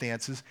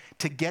circumstances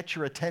to get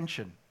your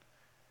attention.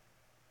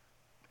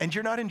 And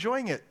you're not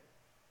enjoying it.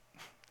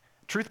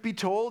 Truth be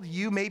told,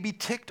 you may be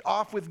ticked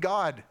off with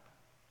God.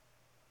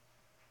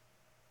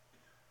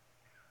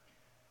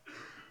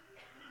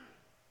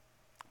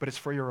 But it's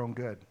for your own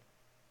good.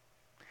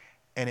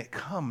 And it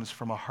comes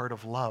from a heart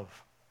of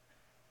love.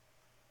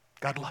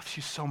 God loves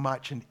you so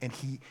much, and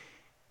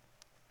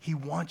He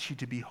wants you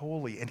to be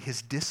holy, and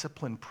his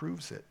discipline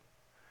proves it.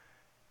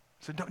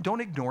 So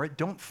don't ignore it.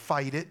 Don't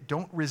fight it.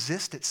 Don't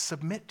resist it.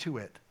 Submit to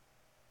it.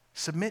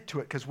 Submit to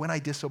it, because when I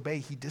disobey,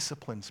 he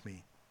disciplines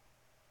me.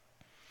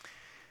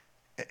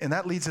 And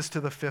that leads us to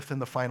the fifth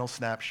and the final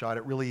snapshot.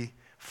 It really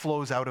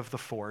flows out of the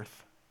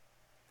fourth.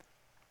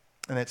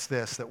 And it's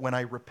this, that when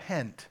I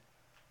repent,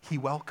 he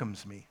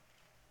welcomes me.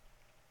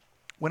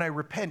 When I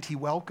repent, he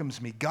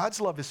welcomes me. God's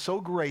love is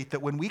so great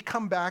that when we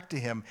come back to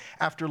him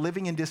after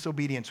living in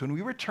disobedience, when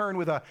we return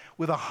with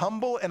a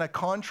humble and a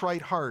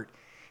contrite heart,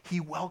 he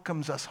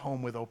welcomes us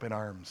home with open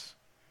arms.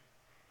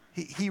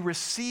 He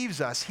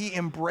receives us. He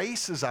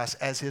embraces us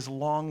as his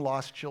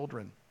long-lost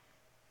children.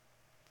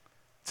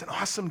 It's an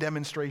awesome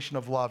demonstration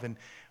of love. And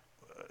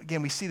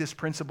again, we see this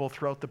principle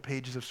throughout the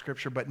pages of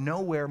Scripture, but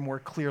nowhere more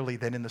clearly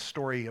than in the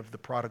story of the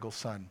prodigal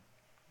son.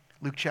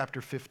 Luke chapter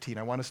 15.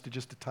 I want us to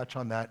touch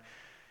on that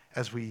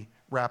as we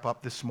wrap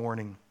up this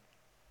morning.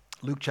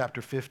 Luke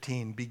chapter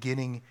 15,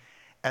 beginning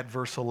at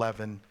verse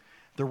 11.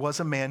 There was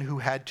a man who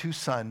had 2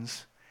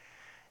 sons,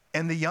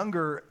 and the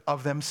younger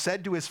of them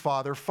said to his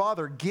father,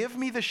 "Father, give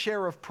me the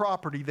share of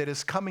property that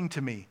is coming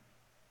to me."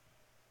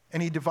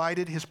 And he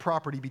divided his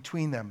property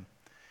between them.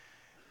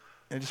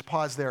 And just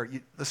pause there.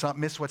 Let's not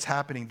miss what's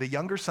happening. The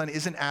younger son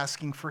isn't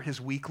asking for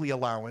his weekly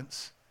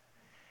allowance.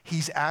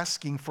 He's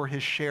asking for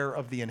his share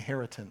of the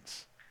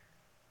inheritance.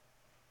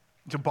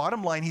 So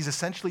bottom line, he's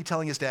essentially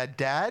telling his dad,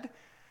 "Dad,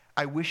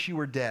 I wish you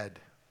were dead."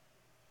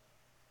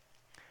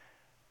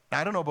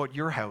 I don't know about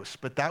your house,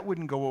 but that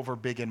wouldn't go over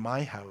big in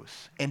my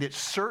house. And it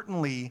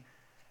certainly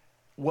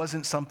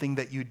wasn't something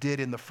that you did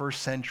in the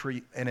first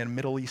century and in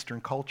Middle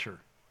Eastern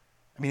culture.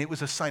 I mean, it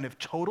was a sign of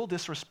total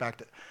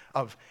disrespect,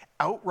 of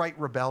outright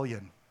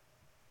rebellion.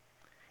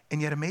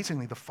 And yet,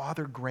 amazingly, the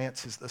father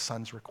grants the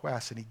son's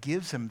request, and he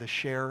gives him his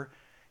share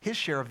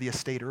of the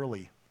estate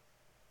early.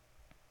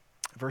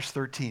 Verse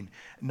 13,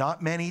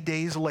 not many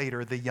days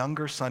later, the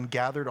younger son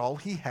gathered all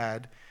he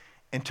had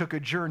and took a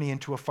journey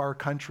into a far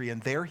country,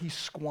 and there he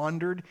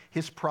squandered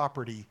his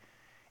property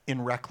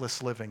in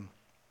reckless living.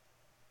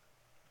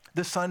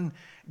 The son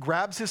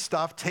grabs his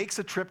stuff, takes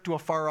a trip to a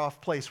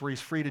far-off place where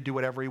he's free to do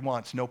whatever he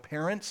wants. No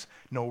parents,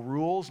 no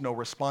rules, no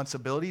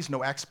responsibilities,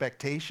 no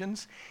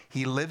expectations.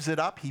 He lives it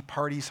up. He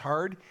parties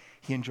hard.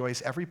 He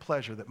enjoys every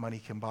pleasure that money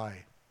can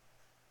buy.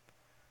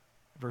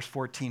 Verse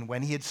 14,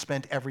 when he had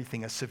spent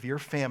everything, a severe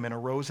famine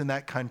arose in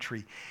that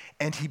country,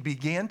 and he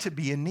began to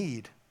be in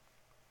need.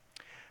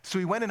 So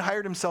he went and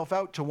hired himself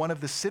out to one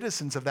of the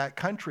citizens of that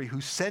country,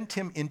 who sent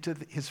him into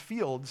his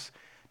fields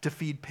to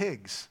feed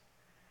pigs.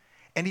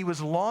 And he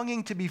was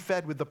longing to be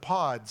fed with the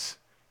pods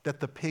that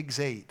the pigs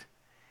ate,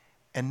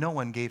 and no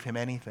one gave him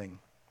anything.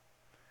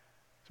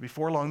 So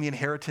before long, the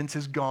inheritance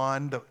is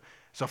gone. There's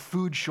a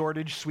food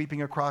shortage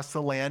sweeping across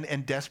the land,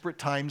 and desperate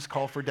times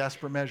call for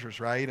desperate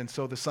measures, right? And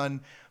so the son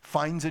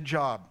finds a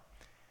job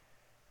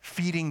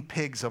feeding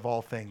pigs, of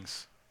all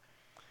things.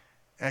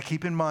 And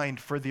keep in mind,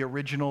 for the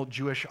original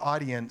Jewish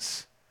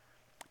audience,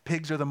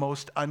 pigs are the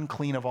most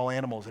unclean of all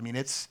animals. I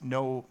mean,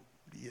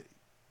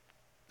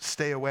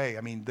 stay away.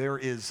 I mean, there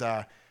is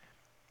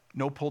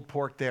no pulled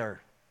pork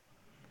there,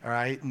 all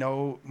right?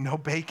 No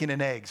bacon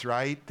and eggs,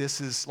 right? This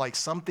is like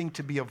something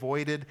to be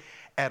avoided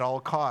at all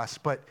costs.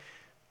 But,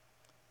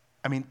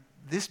 I mean,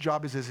 this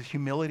job is as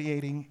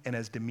humiliating and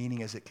as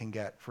demeaning as it can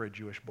get for a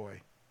Jewish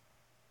boy.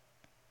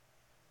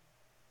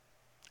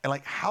 And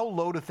like, how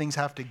low do things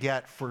have to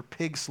get for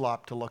pig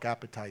slop to look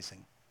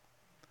appetizing?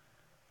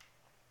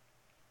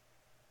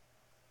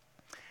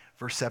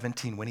 Verse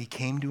 17, when he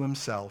came to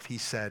himself, he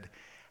said,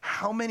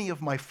 "How many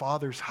of my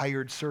father's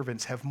hired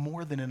servants have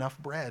more than enough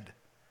bread?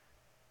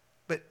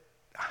 But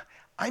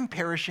I'm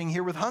perishing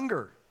here with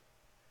hunger.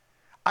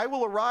 I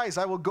will arise,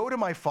 I will go to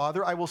my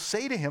father, I will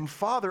say to him,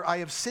 'Father, I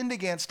have sinned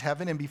against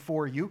heaven and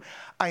before you.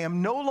 I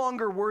am no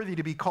longer worthy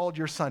to be called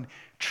your son.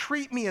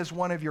 Treat me as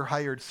one of your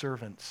hired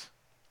servants.'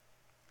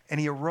 And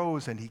he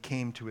arose and he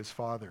came to his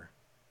father."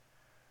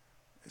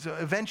 So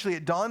eventually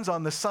it dawns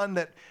on the son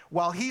that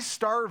while he's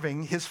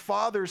starving, his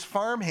father's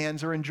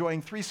farmhands are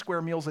enjoying 3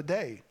 square meals a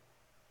day.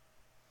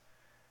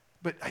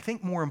 But I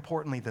think more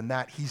importantly than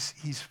that,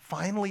 he's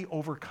finally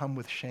overcome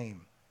with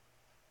shame.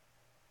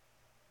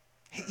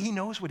 He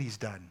knows what he's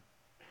done.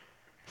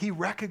 He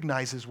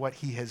recognizes what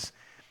he has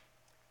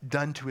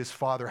done to his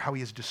father, how he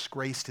has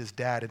disgraced his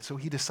dad. And so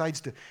he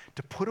decides to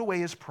put away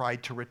his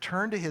pride, to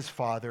return to his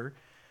father,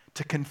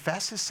 to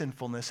confess his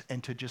sinfulness,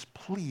 and to just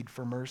plead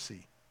for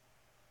mercy.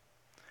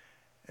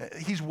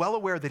 He's well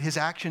aware that his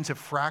actions have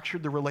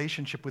fractured the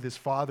relationship with his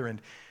father,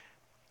 and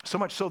so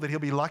much so that he'll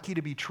be lucky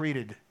to be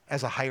treated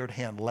as a hired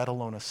hand, let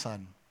alone a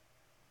son.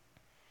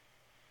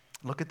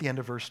 Look at the end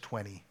of verse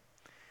 20.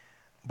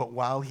 But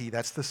while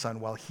that's the son,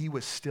 while he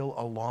was still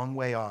a long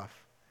way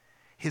off,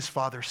 his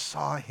father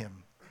saw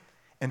him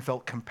and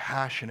felt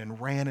compassion and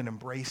ran and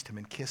embraced him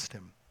and kissed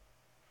him.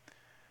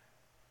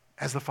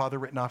 Has the father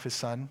written off his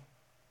son?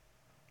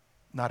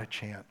 Not a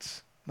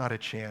chance. Not a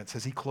chance.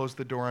 Has he closed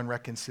the door on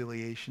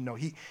reconciliation? No.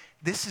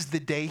 This is the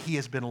day he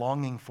has been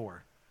longing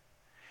for.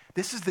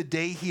 This is the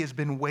day he has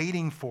been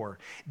waiting for.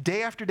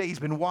 Day after day, he's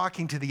been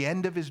walking to the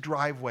end of his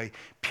driveway,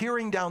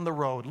 peering down the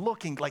road,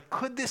 looking like,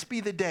 could this be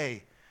the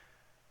day?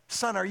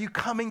 Son, are you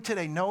coming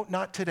today? No,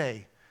 not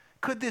today.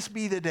 Could this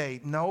be the day?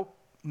 Nope,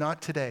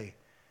 not today.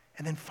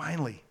 And then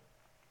finally,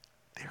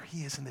 there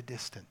he is in the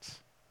distance.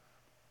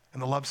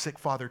 And the lovesick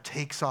father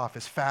takes off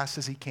as fast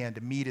as he can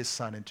to meet his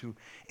son and to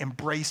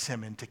embrace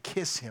him and to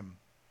kiss him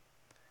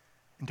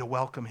and to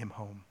welcome him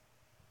home.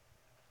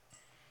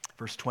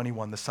 Verse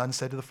 21, the son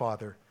said to the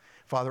father,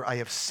 Father, I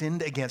have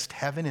sinned against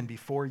heaven and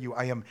before you.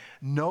 I am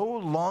no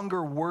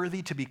longer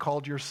worthy to be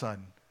called your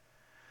son.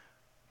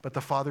 But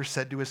the father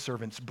said to his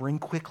servants, bring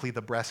quickly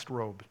the breast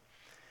robe.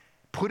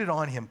 Put it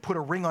on him, put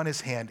a ring on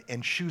his hand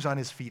and shoes on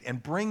his feet,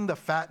 and bring the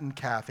fattened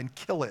calf and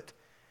kill it.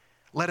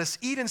 Let us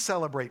eat and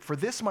celebrate, for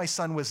this my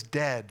son was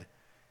dead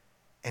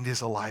and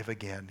is alive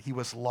again. He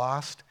was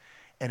lost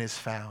and is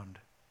found.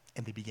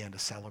 And they began to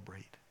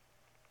celebrate.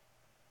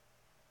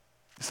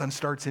 The son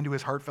starts into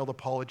his heartfelt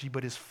apology,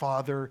 but his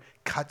father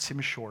cuts him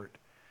short.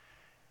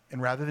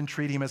 And rather than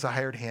treat him as a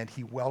hired hand,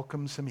 he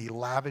welcomes him, he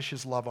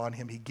lavishes love on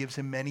him, he gives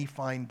him many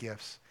fine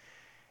gifts.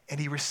 And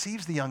he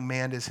receives the young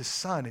man as his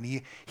son, and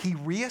he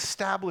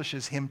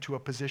reestablishes him to a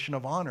position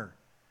of honor.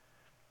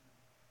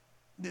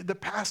 The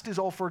past is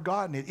all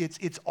forgotten.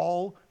 It's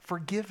all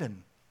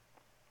forgiven.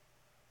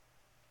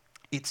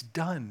 It's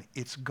done.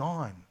 It's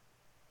gone.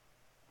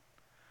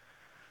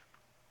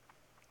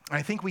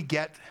 I think we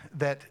get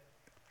that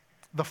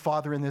the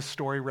father in this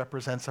story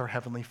represents our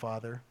Heavenly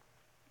Father,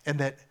 and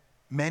that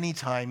many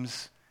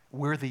times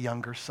we're the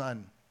younger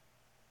son.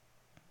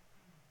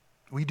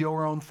 We do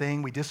our own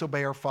thing. We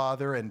disobey our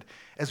father, and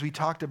as we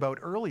talked about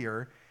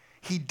earlier,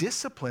 he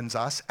disciplines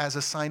us as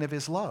a sign of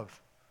his love.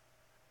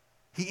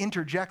 He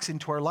interjects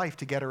into our life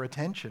to get our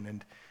attention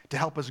and to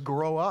help us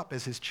grow up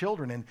as his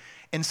children.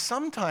 And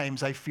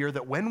sometimes I fear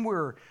that when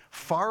we're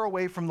far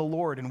away from the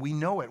Lord, and we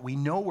know it, we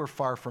know we're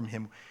far from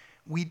him,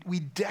 we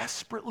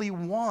desperately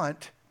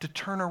want to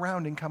turn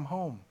around and come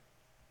home.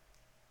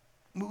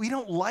 We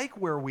don't like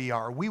where we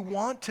are. We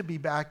want to be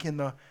back in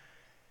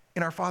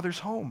our Father's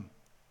home.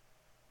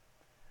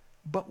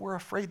 But we're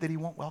afraid that he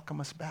won't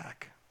welcome us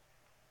back.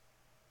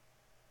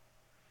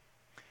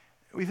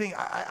 We think,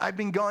 I've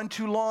been gone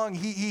too long.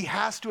 He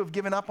has to have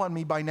given up on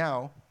me by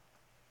now.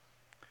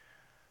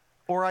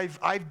 Or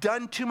I've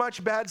done too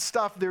much bad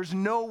stuff. There's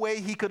no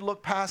way he could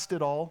look past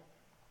it all.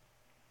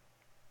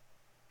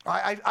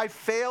 I've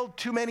failed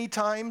too many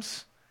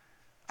times.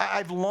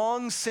 I've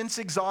long since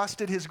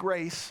exhausted his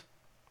grace.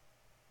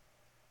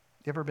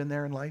 You ever been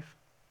there in life?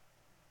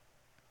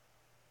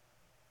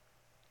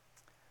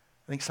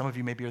 I think some of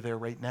you maybe are there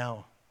right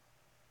now.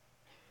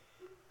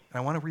 And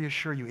I want to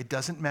reassure you, it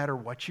doesn't matter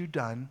what you've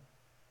done.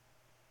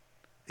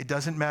 It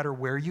doesn't matter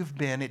where you've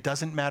been. It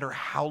doesn't matter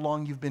how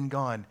long you've been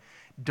gone.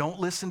 Don't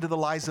listen to the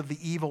lies of the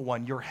evil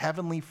one. Your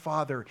Heavenly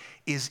Father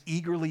is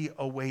eagerly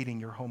awaiting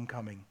your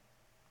homecoming.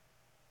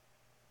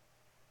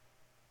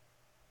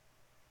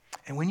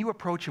 And when you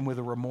approach him with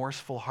a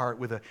remorseful heart,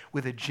 with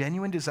a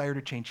genuine desire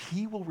to change,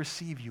 he will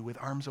receive you with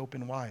arms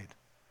open wide.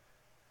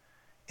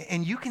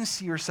 And you can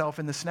see yourself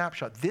in the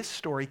snapshot. This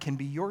story can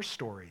be your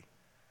story.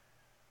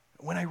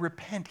 When I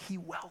repent, he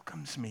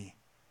welcomes me.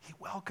 He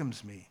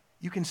welcomes me.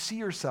 You can see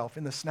yourself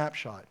in the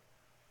snapshot.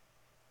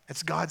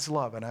 It's God's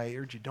love, and I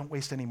urge you, don't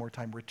waste any more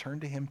time. Return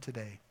to him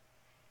today.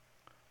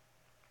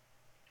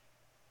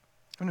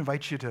 I'm going to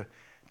invite you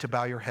to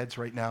bow your heads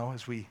right now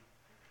as we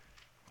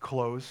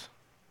close.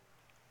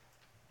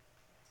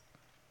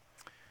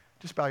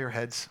 Just bow your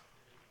heads.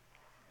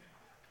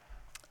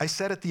 I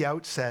said at the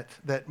outset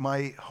that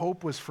my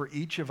hope was for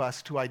each of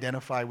us to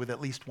identify with at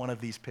least one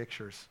of these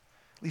pictures,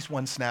 at least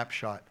one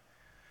snapshot.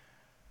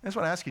 I just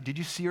want to ask you, did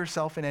you see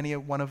yourself in any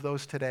one of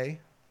those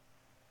today?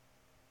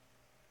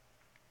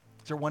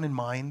 Is there one in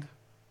mind?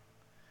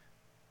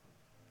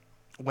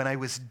 When I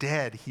was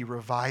dead, he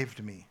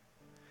revived me.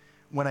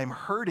 When I'm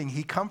hurting,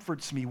 he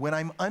comforts me. When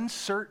I'm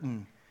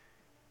uncertain,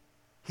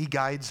 he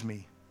guides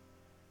me.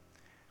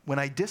 When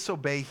I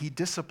disobey, he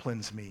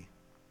disciplines me.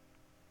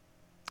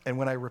 And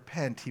when I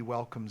repent, he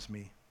welcomes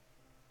me.